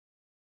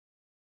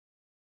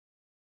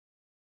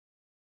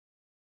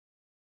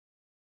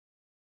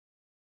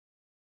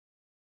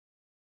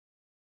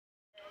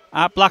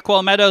At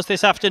Blackwall Meadows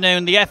this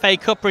afternoon, the FA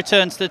Cup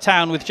returns to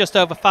town with just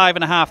over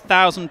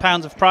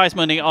 £5,500 of prize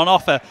money on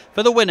offer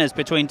for the winners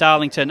between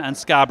Darlington and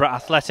Scarborough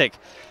Athletic.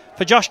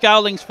 For Josh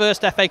Gowling's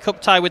first FA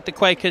Cup tie with the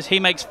Quakers, he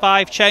makes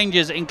 5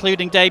 changes,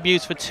 including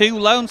debuts for 2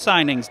 loan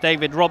signings,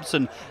 David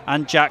Robson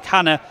and Jack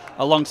Hanna,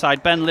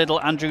 alongside Ben Liddle,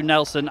 Andrew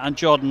Nelson and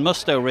Jordan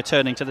Mustoe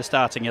returning to the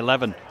starting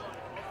 11.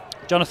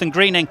 Jonathan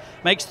Greening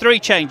makes 3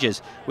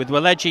 changes, with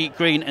Waleji,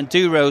 Green and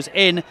Durose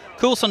in,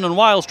 Coulson and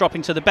Wiles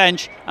dropping to the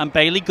bench and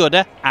Bailey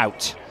Gooder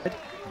out. Yeah,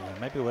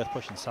 maybe worth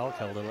pushing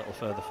Salkeld a little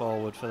further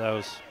forward for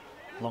those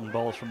long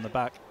balls from the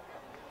back.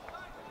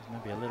 He's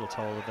maybe a little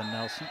taller than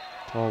Nelson.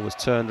 Ball was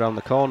turned around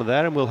the corner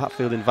there, and Will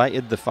Hatfield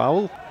invited the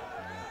foul.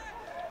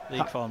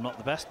 League form not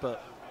the best,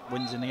 but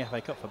wins in the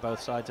FA Cup for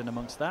both sides in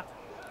amongst that.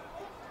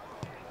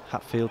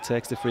 Hatfield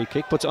takes the free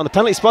kick, puts it on the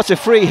penalty spot. A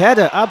free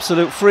header,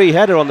 absolute free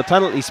header on the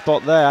penalty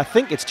spot there. I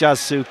think it's Jazz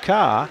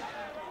Sukar.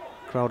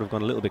 Crowd have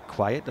gone a little bit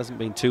quiet. Doesn't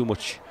been too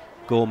much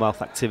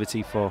goalmouth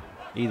activity for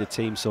either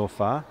team so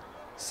far.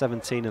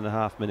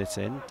 17.5 minutes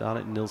in.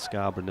 Darlington 0,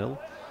 Scarborough 0.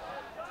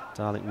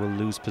 Darlington will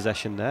lose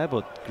possession there,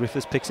 but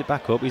Griffiths picks it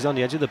back up. He's on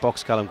the edge of the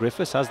box. Callum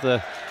Griffiths has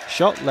the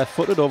shot,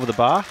 left-footed over the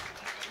bar.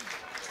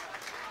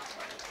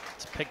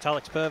 It's picked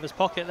Alex Purver's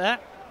pocket there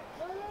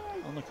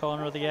on the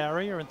corner of the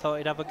area and thought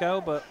he'd have a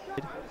go, but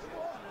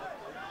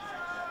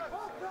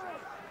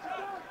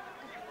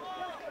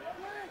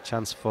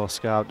chance for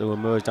Scarborough to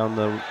emerge down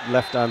the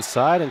left-hand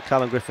side, and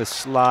Callum Griffiths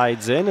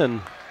slides in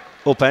and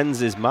upends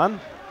his man.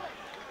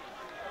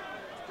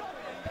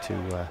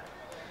 Too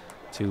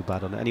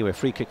bad on it. Anyway,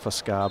 free kick for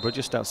Scarborough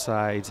just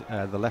outside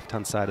the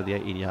left-hand side of the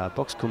 18-yard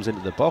box. Comes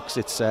into the box.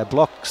 It's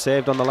blocked,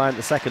 saved on the line at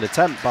the second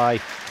attempt by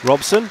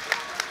Robson.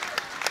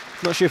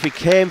 Not sure if he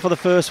came for the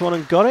first one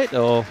and got it,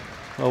 or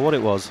what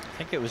it was. I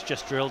think it was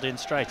just drilled in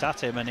straight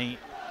at him, and he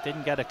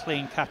didn't get a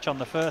clean catch on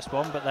the first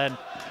one, but then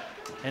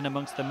in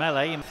amongst the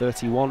melee.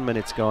 31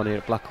 minutes gone here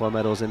at Blackwall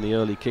Meadows in the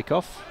early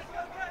kick-off.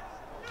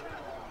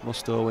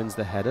 Mustoe wins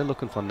the header,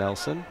 looking for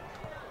Nelson.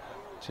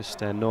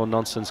 Just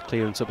no-nonsense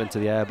clearance up into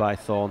the air by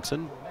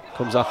Thornton.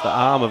 Comes off the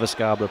arm of a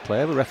Scarborough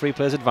player, but referee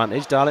plays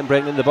advantage. Darlington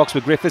breaking in the box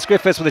with Griffiths.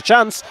 Griffiths with a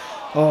chance.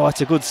 Oh,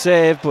 it's a good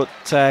save, but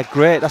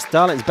great. That's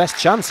Darlington's best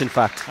chance, in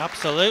fact.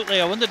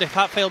 Absolutely. I wondered if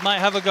Hatfield might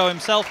have a go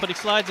himself, but he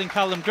slides in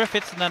Callum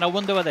Griffiths, and then I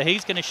wonder whether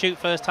he's going to shoot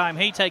first time.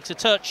 He takes a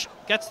touch,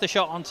 gets the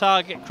shot on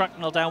target.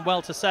 Cracknell down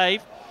well to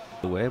save.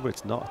 Away, but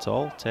it's not at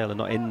all. Taylor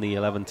not in the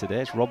 11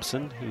 today. It's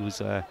Robson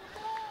who's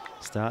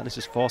starting. It's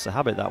just force a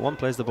habit, that one.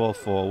 Plays the ball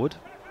forward.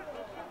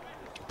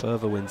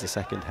 Purver wins the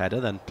second header,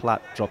 then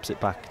Platt drops it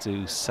back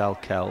to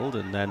Salkeld,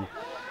 and then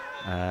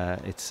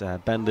it's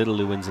Ben Liddle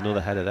who wins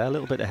another header there. A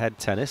little bit of head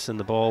tennis, and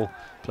the ball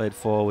played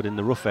forward in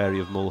the rough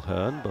area of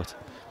Mulhern, but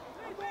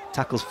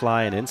tackles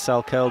flying in.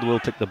 Salkeld will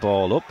pick the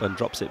ball up and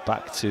drops it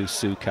back to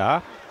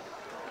Sukar.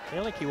 I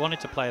feel like he wanted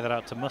to play that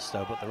out to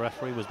Mustoe, but the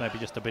referee was maybe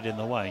just a bit in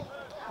the way.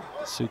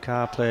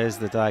 Sukar plays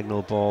the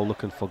diagonal ball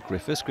looking for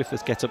Griffiths.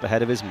 Griffiths gets up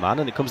ahead of his man,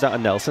 and it comes down to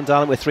Nelson.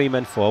 Darlington with 3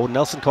 men forward.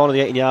 Nelson corner of the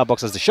 18-yard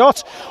box has the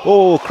shot.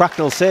 Oh,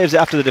 Cracknell saves it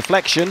after the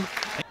deflection.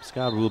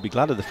 Scarborough will be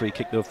glad of the free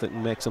kick though if they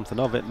can make something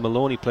of it.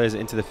 Maloney plays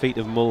it into the feet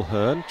of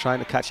Mulhern, trying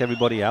to catch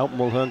everybody out.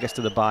 Mulhern gets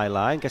to the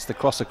byline, gets the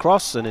cross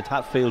across, and it's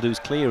Hatfield who's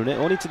clearing it.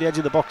 Only to the edge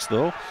of the box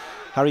though.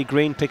 Harry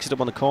Green picks it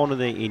up on the corner of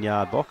the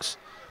 18-yard box.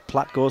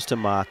 Platt goes to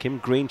mark him.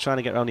 Green trying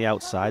to get around the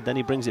outside. Then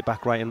he brings it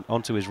back right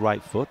onto his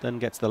right foot. Then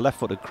gets the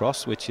left-footed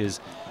cross, which is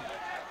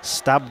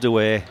stabbed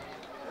away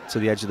to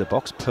the edge of the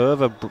box.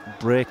 Purver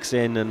breaks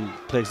in and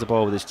plays the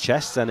ball with his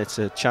chest. And it's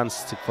a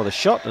chance for the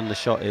shot. And the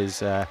shot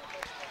is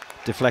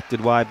deflected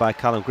wide by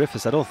Callum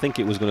Griffiths. I don't think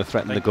it was going to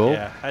threaten the goal.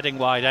 Yeah, heading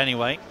wide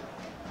anyway.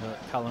 But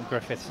Callum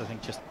Griffiths, I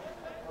think, just...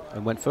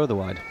 And went further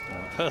wide.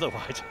 Further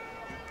wide.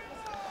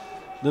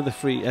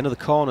 Another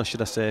corner,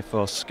 should I say,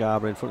 for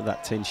Scarborough in front of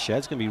that tin shed.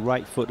 It's going to be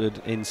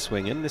right-footed in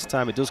swinging. This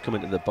time it does come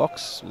into the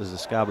box. As the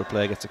Scarborough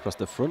player gets across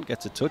the front,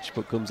 gets a touch,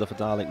 but comes off a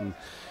Darlington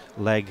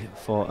leg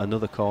for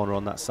another corner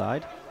on that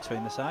side.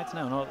 Between the sides?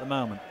 No, not at the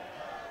moment.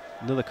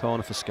 Another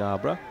corner for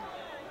Scarborough.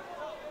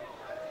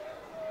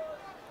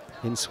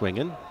 In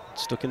swinging,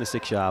 stuck in the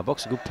 6-yard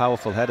box. A good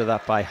powerful header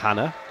that by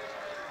Hanna.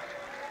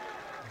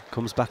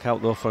 Comes back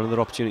out though for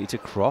another opportunity to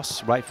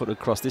cross. Right-footed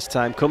cross this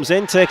time. Comes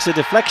in, takes a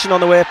deflection on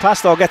the way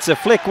past, or gets a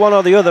flick, one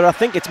or the other. I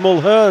think it's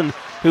Mulhern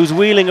who's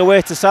wheeling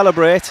away to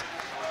celebrate.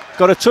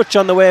 Got a touch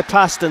on the way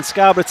past, and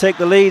Scarborough take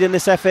the lead in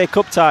this FA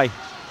Cup tie.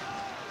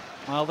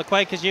 Well, the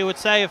Quakers, you would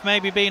say, have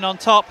maybe been on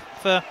top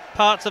for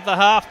parts of the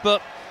half,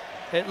 but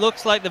it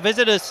looks like the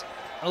visitors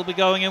will be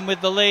going in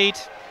with the lead.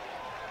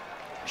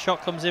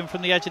 Shot comes in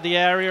from the edge of the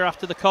area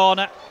after the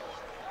corner.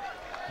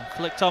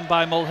 Flicked on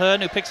by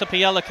Mulhern, who picks up a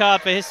yellow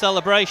card for his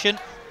celebration.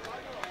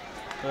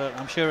 But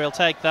I'm sure he'll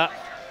take that.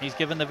 He's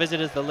given the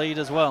visitors the lead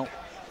as well.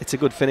 It's a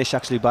good finish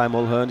actually by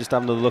Mulhern. Just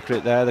having another look at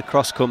it there. The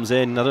cross comes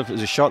in. I don't know if it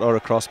was a shot or a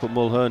cross, but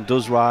Mulhern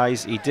does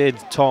rise. He did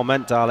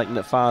torment Darlington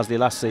at Farsley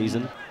last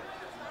season.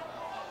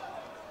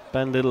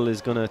 Ben Liddle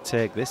is going to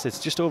take this. It's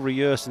just over a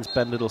year since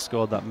Ben Liddle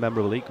scored that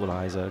memorable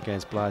equaliser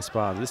against Blythe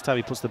Spartans. This time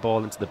he puts the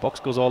ball into the box,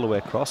 goes all the way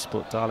across,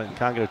 but Darlington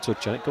can't get a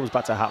touch on it. Comes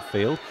back to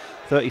Hatfield.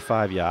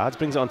 35 yards,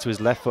 brings it onto his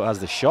left foot as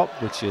the shot,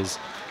 which is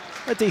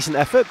a decent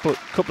effort, but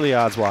a couple of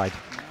yards wide.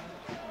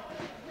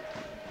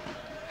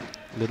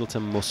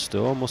 Littleton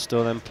Musto.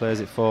 Musto then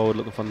plays it forward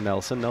looking for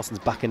Nelson. Nelson's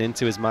backing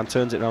into his man,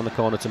 turns it around the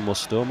corner to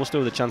Musto. Musto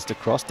with a chance to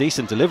cross.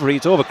 Decent delivery.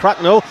 It's over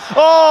Cracknell.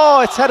 Oh,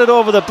 it's headed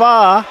over the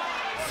bar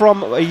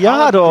from a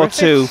yard or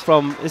two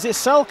from, is it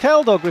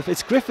Salkeld or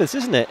Griffiths? It's Griffiths,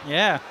 isn't it?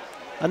 Yeah.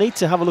 I need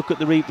to have a look at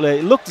the replay.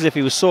 It looked as if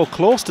he was so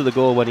close to the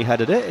goal when he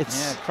headed it.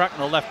 Yeah,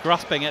 Cracknell left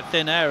grasping at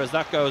thin air as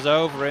that goes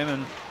over him.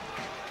 And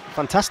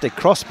fantastic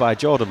cross by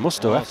Jordan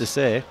Musto, I have to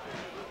say.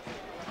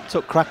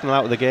 Took Cracknell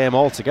out of the game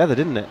altogether,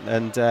 didn't it?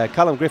 And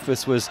Callum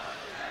Griffiths was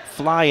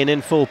flying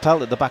in full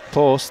pelt at the back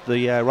post,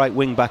 the right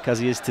wing back as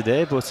he is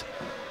today, but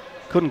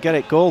couldn't get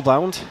it goal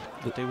bound.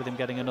 Could do with him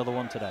getting another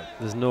one today.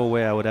 There's no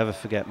way I would ever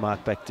forget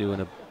Mark Beck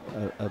doing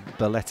a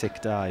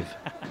balletic dive.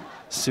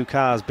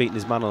 Sukar's beating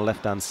his man on the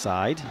left hand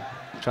side,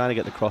 trying to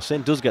get the cross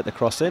in, does get the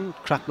cross in.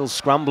 Cracknell's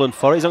scrambling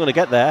for it, he's not going to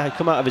get there. He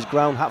come out of his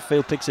ground,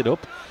 Hatfield picks it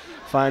up,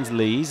 finds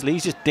Lees.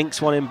 Lees just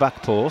dinks one in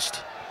back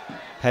post.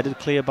 Headed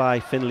clear by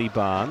Finley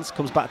Barnes,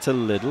 comes back to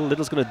Liddle.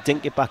 Liddle's going to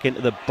dink it back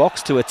into the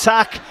box to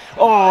attack.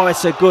 Oh,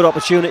 it's a good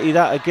opportunity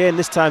that again.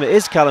 This time it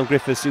is Callum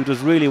Griffiths who does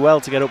really well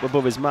to get up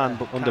above his man,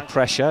 but under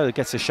pressure. It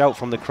gets a shout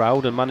from the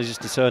crowd and manages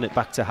to turn it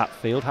back to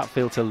Hatfield.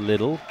 Hatfield to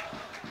Liddle.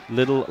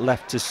 Liddle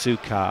left to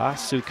Sukar.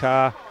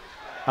 Sukar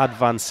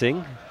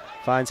advancing,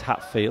 finds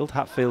Hatfield.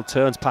 Hatfield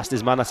turns past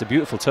his man. That's a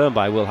beautiful turn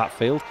by Will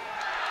Hatfield.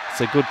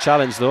 It's a good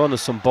challenge though, and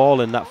there's some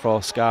ball in that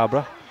for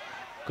Scarborough.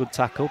 Good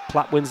tackle.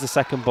 Platt wins the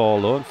second ball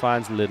though and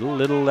finds Liddle.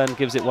 Liddle then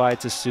gives it wide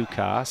to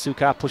Sukar.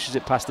 Sukar pushes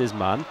it past his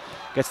man.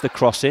 Gets the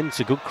cross in. It's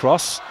a good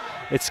cross.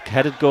 It's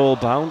headed goal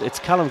bound. It's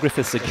Callum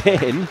Griffiths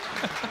again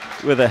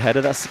with a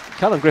header. That's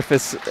Callum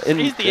Griffiths in.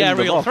 He's the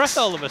aerial threat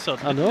all of a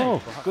sudden. I know.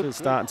 Good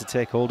starting to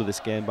take hold of this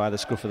game by the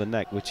scruff of the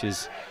neck, which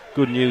is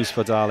good news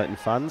for Darlington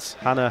fans.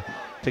 Hannah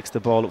picks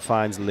the ball up,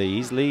 finds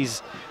Lees.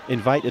 Lees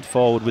invited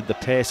forward with the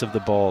pace of the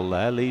ball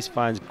there. Lees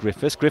finds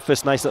Griffiths.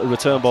 Griffiths, nice little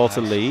return ball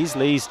to Lees.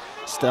 Lees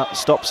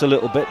stops a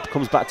little bit,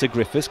 comes back to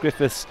Griffiths.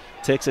 Griffiths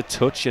takes a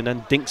touch and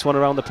then dinks one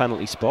around the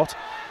penalty spot.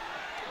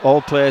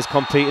 All players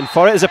competing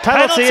for it. There's a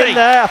penalty in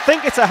there. I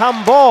think it's a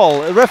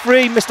handball. The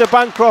referee, Mr.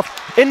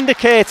 Bancroft,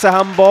 indicates a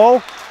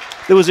handball.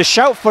 There was a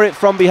shout for it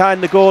from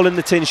behind the goal in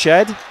the tin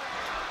shed.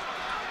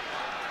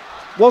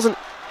 Wasn't...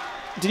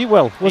 Did he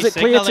well? Was it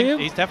clear to you?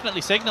 He's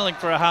definitely signalling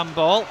for a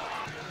handball.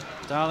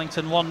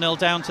 Darlington 1-0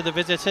 down to the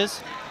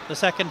visitors. The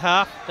second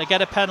half, they get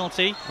a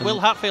penalty. Will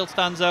Hatfield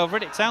stands over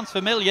it. It sounds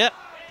familiar.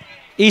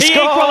 He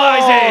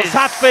equalises!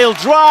 Hatfield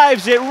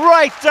drives it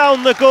right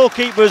down the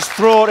goalkeeper's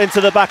throat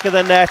into the back of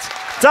the net.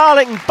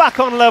 Darlington back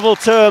on level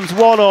terms,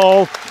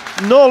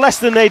 1-1. No less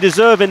than they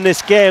deserve in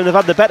this game. They've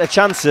had the better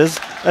chances.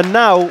 And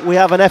now we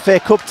have an FA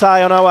Cup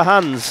tie on our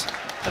hands.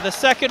 For the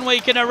second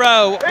week in a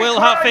row, Will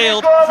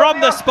Hatfield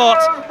from the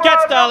spot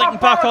gets Darlington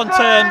back on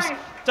terms.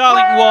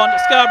 Darlington 1,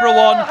 Scarborough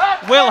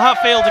 1, Will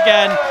Hatfield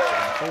again.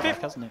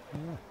 Fifth, hasn't it?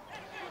 Yeah.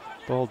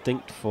 Ball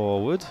dinked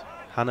forward.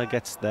 Hannah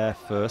gets there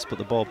first, but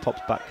the ball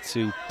pops back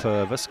to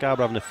Purver.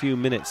 Scarborough having a few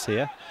minutes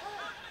here.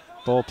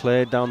 Ball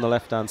played down the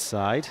left-hand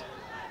side.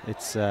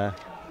 It's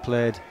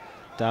played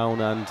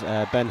down and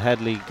Ben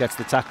Headley gets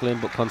the tackle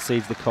in but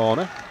concedes the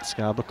corner.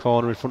 Scarborough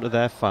corner in front of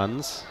their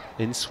fans,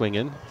 in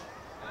swinging.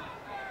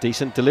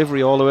 Decent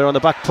delivery all the way on the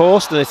back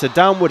post, and it's a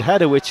downward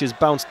header which is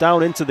bounced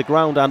down into the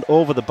ground and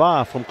over the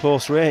bar from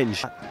close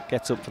range.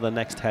 Gets up for the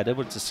next header,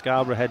 but it's a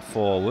Scarborough head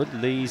forward.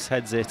 Lees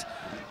heads it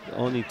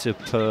only to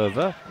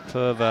Purver.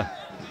 Purver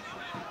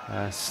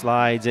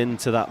slides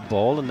into that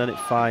ball, and then it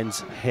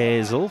finds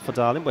Hazel for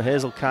Darling, but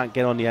Hazel can't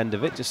get on the end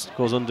of it, just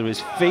goes under his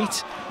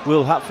feet.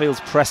 Will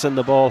Hatfield's pressing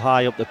the ball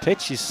high up the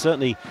pitch. He's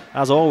certainly,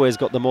 as always,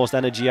 got the most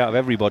energy out of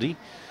everybody.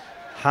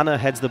 Hannah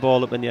heads the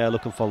ball up in the air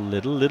looking for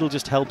Liddle. Liddle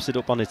just helps it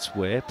up on its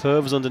way.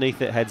 Purver's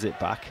underneath it, heads it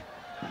back.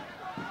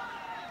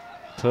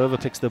 Purver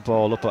picks the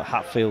ball up, but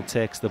Hatfield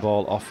takes the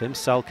ball off him.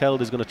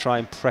 Salkeld is going to try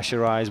and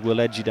pressurise Will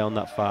Edgy down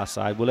that far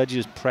side. Will Edgy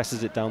just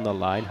presses it down the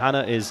line.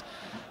 Hannah is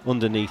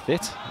underneath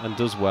it and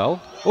does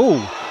well.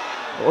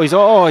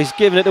 He's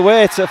giving it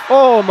away to...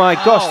 Oh my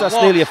gosh, that's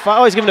nearly a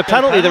foul. Oh, he's giving a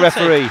penalty, the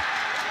referee.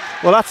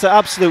 Well, that's an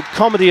absolute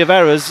comedy of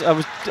errors.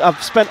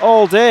 I've spent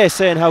all day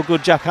saying how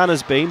good Jack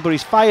Hannah's been, but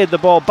he's fired the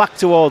ball back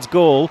towards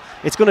goal.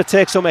 It's going to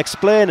take some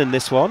explaining,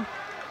 this one.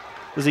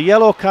 There's a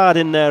yellow card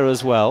in there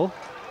as well.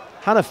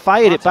 Hannah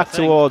fired it back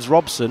towards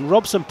Robson.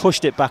 Robson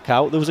pushed it back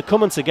out. There was a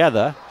coming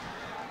together.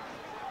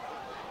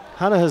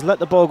 Hannah has let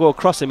the ball go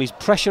across him. He's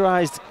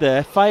pressurised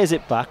there, fires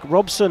it back.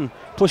 Robson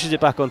pushes it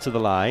back onto the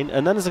line,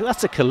 and then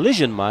that's a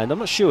collision, mind. I'm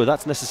not sure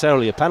that's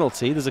necessarily a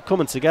penalty. There's a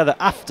coming together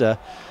after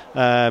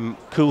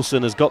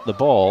Coulson has got the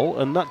ball,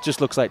 and that just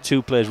looks like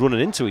two players running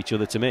into each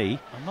other to me.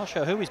 I'm not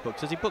sure who he's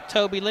booked. Has he booked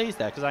Toby Lees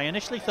there? Because I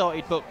initially thought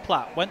he'd booked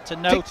Platt, went to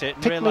note it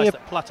and realised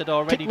that Platt had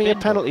already been. Pick me a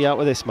penalty out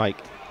with this, Mike.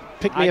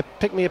 Pick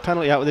me a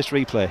penalty out with this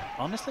replay.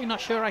 Honestly, not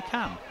sure I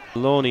can.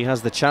 Loney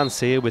has the chance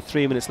here with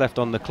 3 minutes left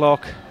on the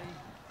clock,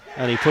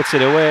 and he puts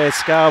it away.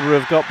 Scarborough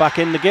have got back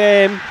in the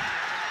game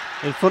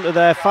in front of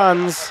their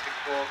fans.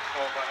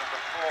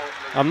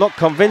 I'm not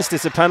convinced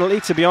it's a penalty,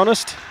 to be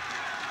honest.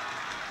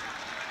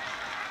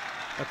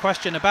 A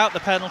question about the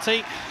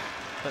penalty,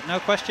 but no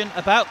question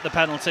about the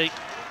penalty.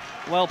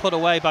 Well put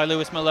away by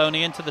Lewis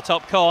Maloney into the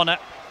top corner.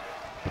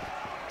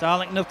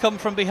 Darlington have come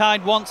from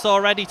behind once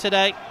already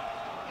today.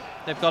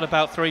 They've got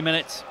about 3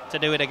 minutes to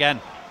do it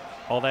again,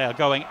 or they are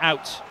going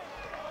out.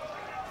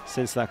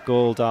 Since that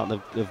goal,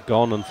 Darlington have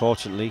gone,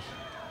 unfortunately.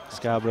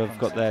 Scarborough have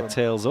got their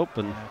tails up.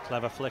 And a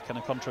clever flick and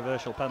a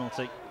controversial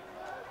penalty.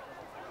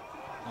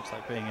 Looks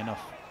like being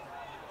enough.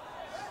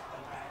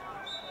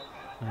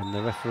 And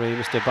the referee,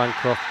 Mr.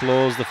 Bancroft,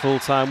 blows the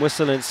full-time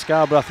whistle, and it's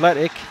Scarborough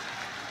Athletic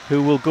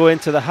who will go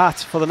into the hat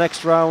for the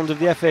next round of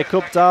the FA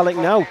Cup.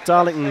 Darlington out.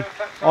 Darlington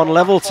on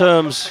level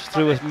terms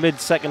through a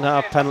mid-second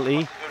half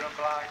penalty.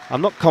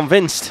 I'm not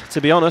convinced,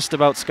 to be honest,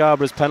 about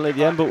Scarborough's penalty at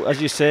the end, but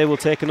as you say, we'll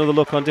take another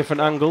look on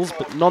different angles.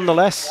 But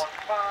nonetheless,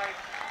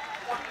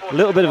 a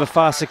little bit of a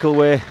farcical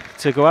way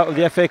to go out of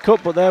the FA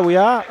Cup, but there we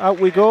are. Out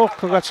we go.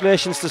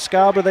 Congratulations to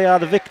Scarborough. They are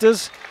the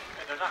victors.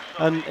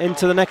 And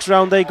into the next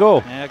round they go.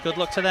 Yeah, good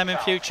luck to them in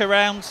future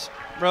rounds.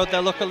 Rode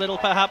their luck a little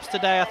perhaps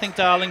today. I think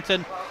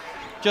Darlington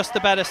just the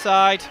better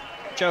side.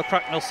 Joe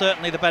Cracknell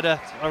certainly the better,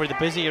 or the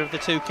busier of the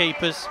two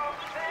keepers.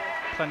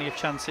 Plenty of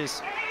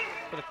chances.